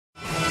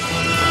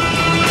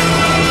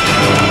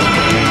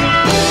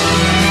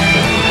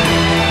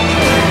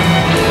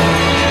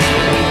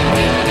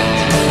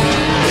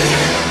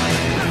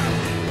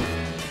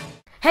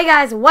Hey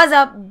guys, what's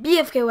up?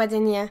 BFK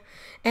Wedding here,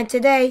 and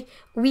today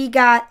we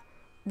got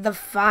the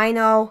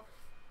final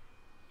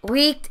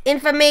leaked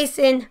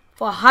information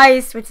for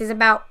Heist, which is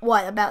about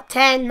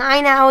 9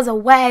 hours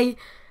away.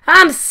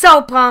 I'm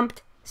so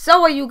pumped.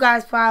 So are you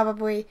guys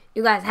probably.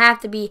 You guys have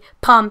to be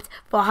pumped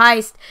for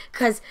Heist,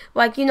 cause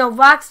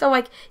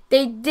Rockstar,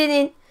 they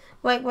didn't.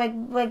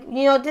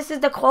 This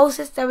is the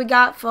closest that we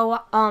got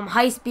for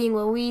Heist being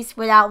released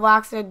without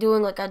Rockstar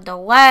doing a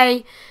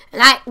delay.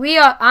 And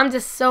I'm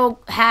just so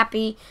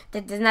happy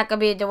that there's not gonna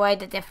be a delay,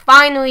 that they're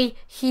finally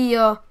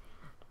here.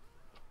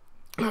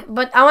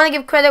 But I want to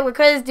give credit where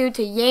credit is due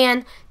to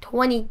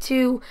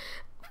Yan22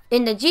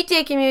 in the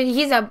GTA community.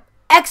 He's an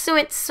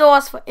excellent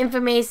source for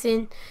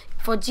information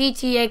for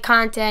GTA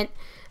content.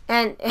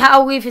 And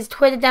I'll leave his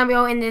Twitter down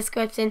below in the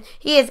description.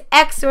 He is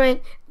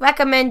excellent.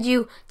 Recommend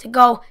you to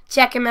go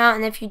check him out.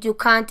 And if you do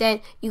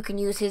content, you can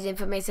use his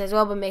information as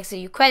well. But make sure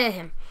you credit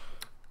him.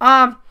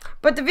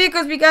 But the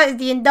vehicles we got is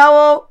the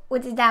Enduro,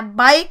 which is that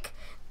bike.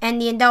 And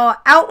the Enduro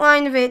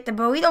outline of it. The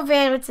Burrito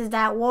van, which is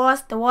that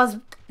the Lost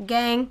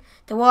gang.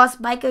 The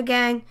Lost biker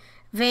gang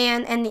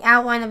van. And the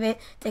outline of it.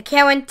 The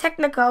Karen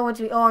Technico, which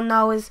we all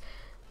know is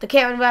the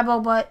Karen Rebel.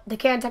 But the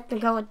Karen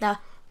Technico with the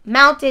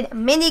mounted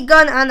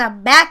minigun on the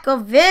back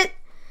of it,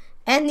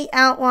 and the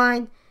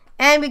outline.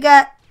 And we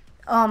got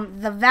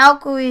the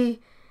Valkyrie,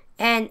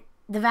 and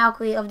the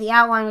Valkyrie of the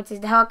outline, which is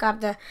the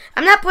helicopter.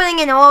 I'm not putting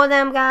in all of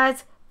them,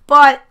 guys,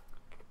 but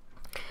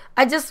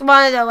I just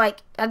wanted to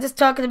I'm just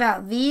talking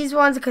about these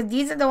ones because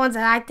these are the ones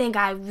that I think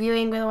I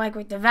really like.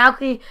 With the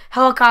Valkyrie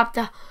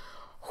helicopter,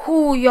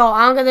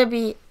 I'm gonna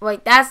be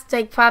that's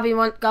probably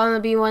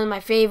gonna be one of my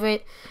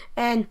favorite.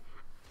 And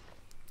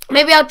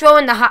maybe I'll throw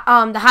in the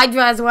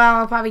Hydra as well.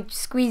 I'll probably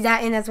squeeze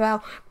that in as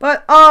well.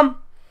 But the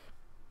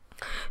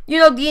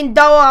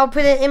Enduro, I'll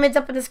put an image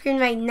up on the screen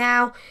right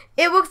now.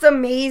 It looks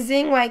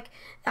amazing.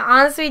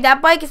 Honestly,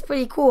 that bike is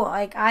pretty cool.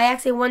 I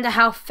actually wonder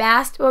how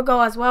fast it will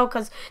go as well,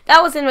 because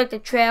that was in the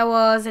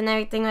trailers and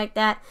everything like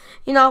that.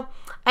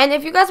 And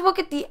if you guys look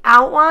at the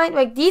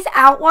outline, these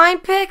outline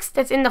pics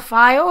that's in the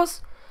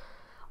files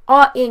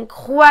are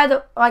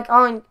incredible.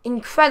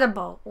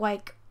 Incredible.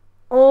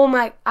 Oh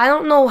my, I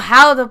don't know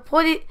how to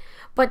put it,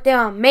 but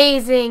they're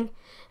amazing.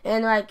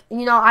 And I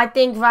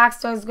think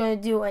Rockstar is going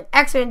to do an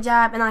excellent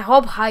job, and I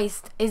hope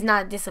Heist is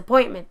not a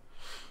disappointment.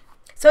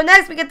 So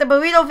next we get the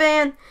Burrito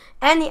van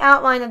and the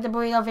outline of the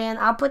Burrito van.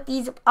 I'll put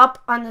these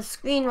up on the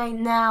screen right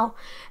now.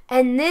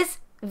 And this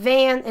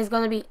van is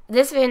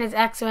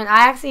excellent.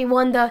 I actually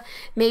wonder,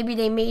 maybe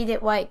they made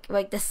it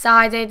the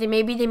size of it,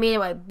 maybe they made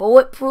it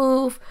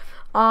bulletproof.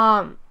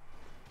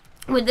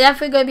 We're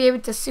definitely going to be able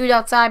to shoot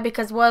outside,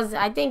 because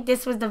I think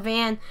this was the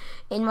van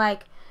in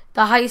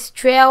the Heist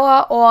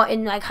trailer, or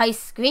in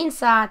Heist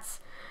screenshots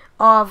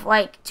of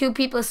two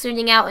people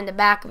shooting out in the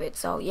back of it.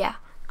 So yeah.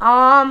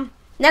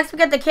 Next we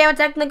got the Karen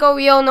Technical.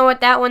 We all know what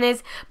that one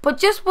is, but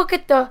just look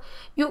at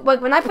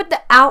when I put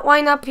the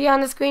outline up here on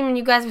the screen, and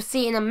you guys will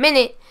see in a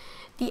minute,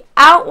 the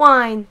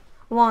outline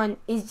one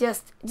is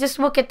just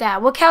look at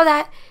that. Look how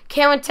that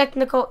Karen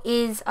Technical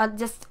is.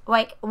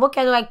 Look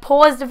at it.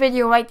 Pause the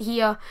video right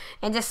here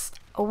and just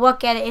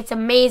look at it. It's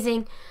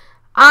amazing.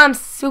 I'm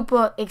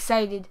super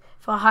excited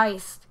for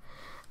Heist.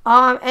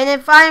 And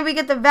then finally we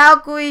get the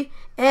Valkyrie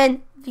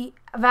and the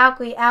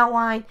Valkyrie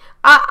outline.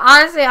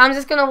 Honestly, I'm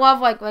just gonna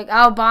love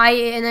I'll buy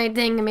it and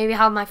everything, and maybe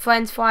have my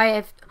friends fly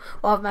it,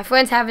 or if my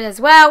friends have it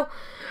as well.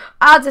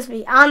 I'll just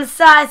be on the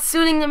side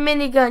shooting the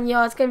minigun.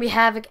 It's gonna be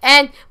havoc,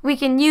 and we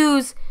can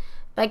use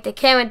the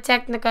Karen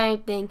Technical and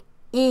everything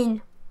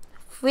in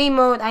free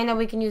mode. I know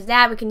we can use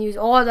that. We can use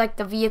all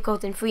the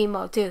vehicles in free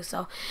mode too.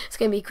 So it's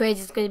gonna be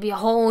crazy. It's gonna be a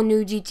whole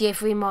new GTA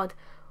free mode.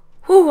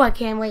 I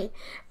can't wait.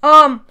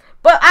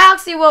 But I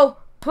actually will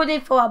put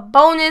it for a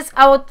bonus.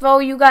 I will throw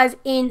you guys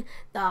in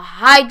the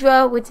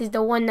Hydra, which is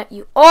the one that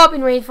you all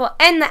been waiting for,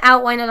 and the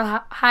outline of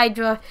the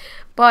Hydra.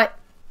 But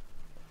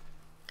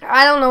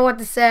I don't know what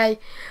to say.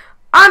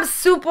 I'm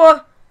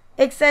super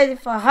excited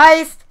for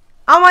Heist.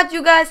 I want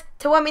you guys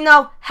to let me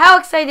know how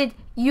excited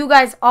you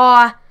guys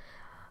are.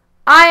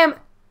 I am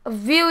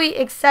really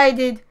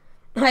excited.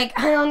 I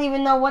don't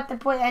even know what to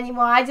put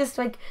anymore. I just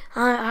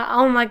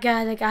oh my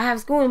god, I have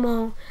school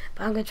tomorrow,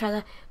 but I'm gonna try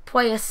to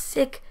play a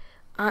sick,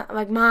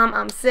 Mom,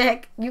 I'm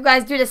sick. You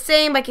guys do the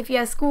same. If you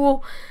have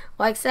school,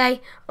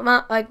 say,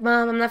 Mom,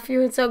 I'm not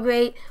feeling so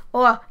great.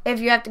 Or if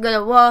you have to go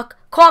to work,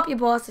 call up your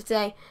boss and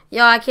say,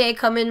 yo, I can't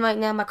come in right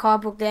now, my car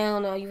broke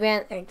down, or you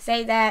ran,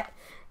 say that,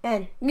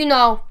 and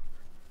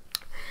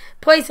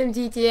play some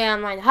GTA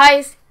Online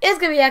Heist. It's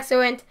gonna be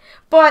excellent.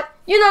 But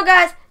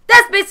guys,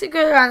 that's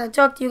basically what I want to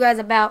talk to you guys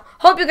about.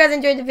 Hope you guys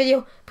enjoyed the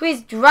video.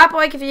 Please drop a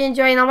like if you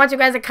enjoyed, and I want you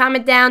guys to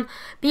comment down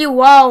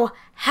below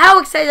how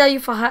excited are you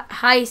for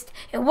Heist,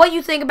 and what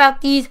you think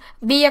about these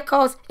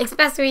vehicles,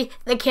 especially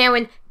the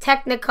Karen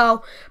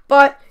Technico.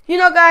 But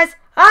guys,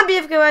 I'm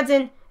BFK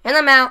Legend, and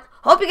I'm out.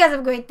 Hope you guys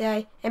have a great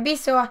day, and be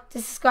sure to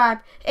subscribe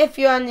if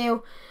you are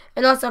new,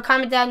 and also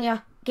comment down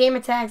your gamer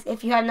tags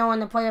if you have no one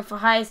to play with for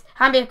Heist.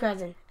 I'm BFK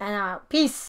Legend, and I'm out. Peace.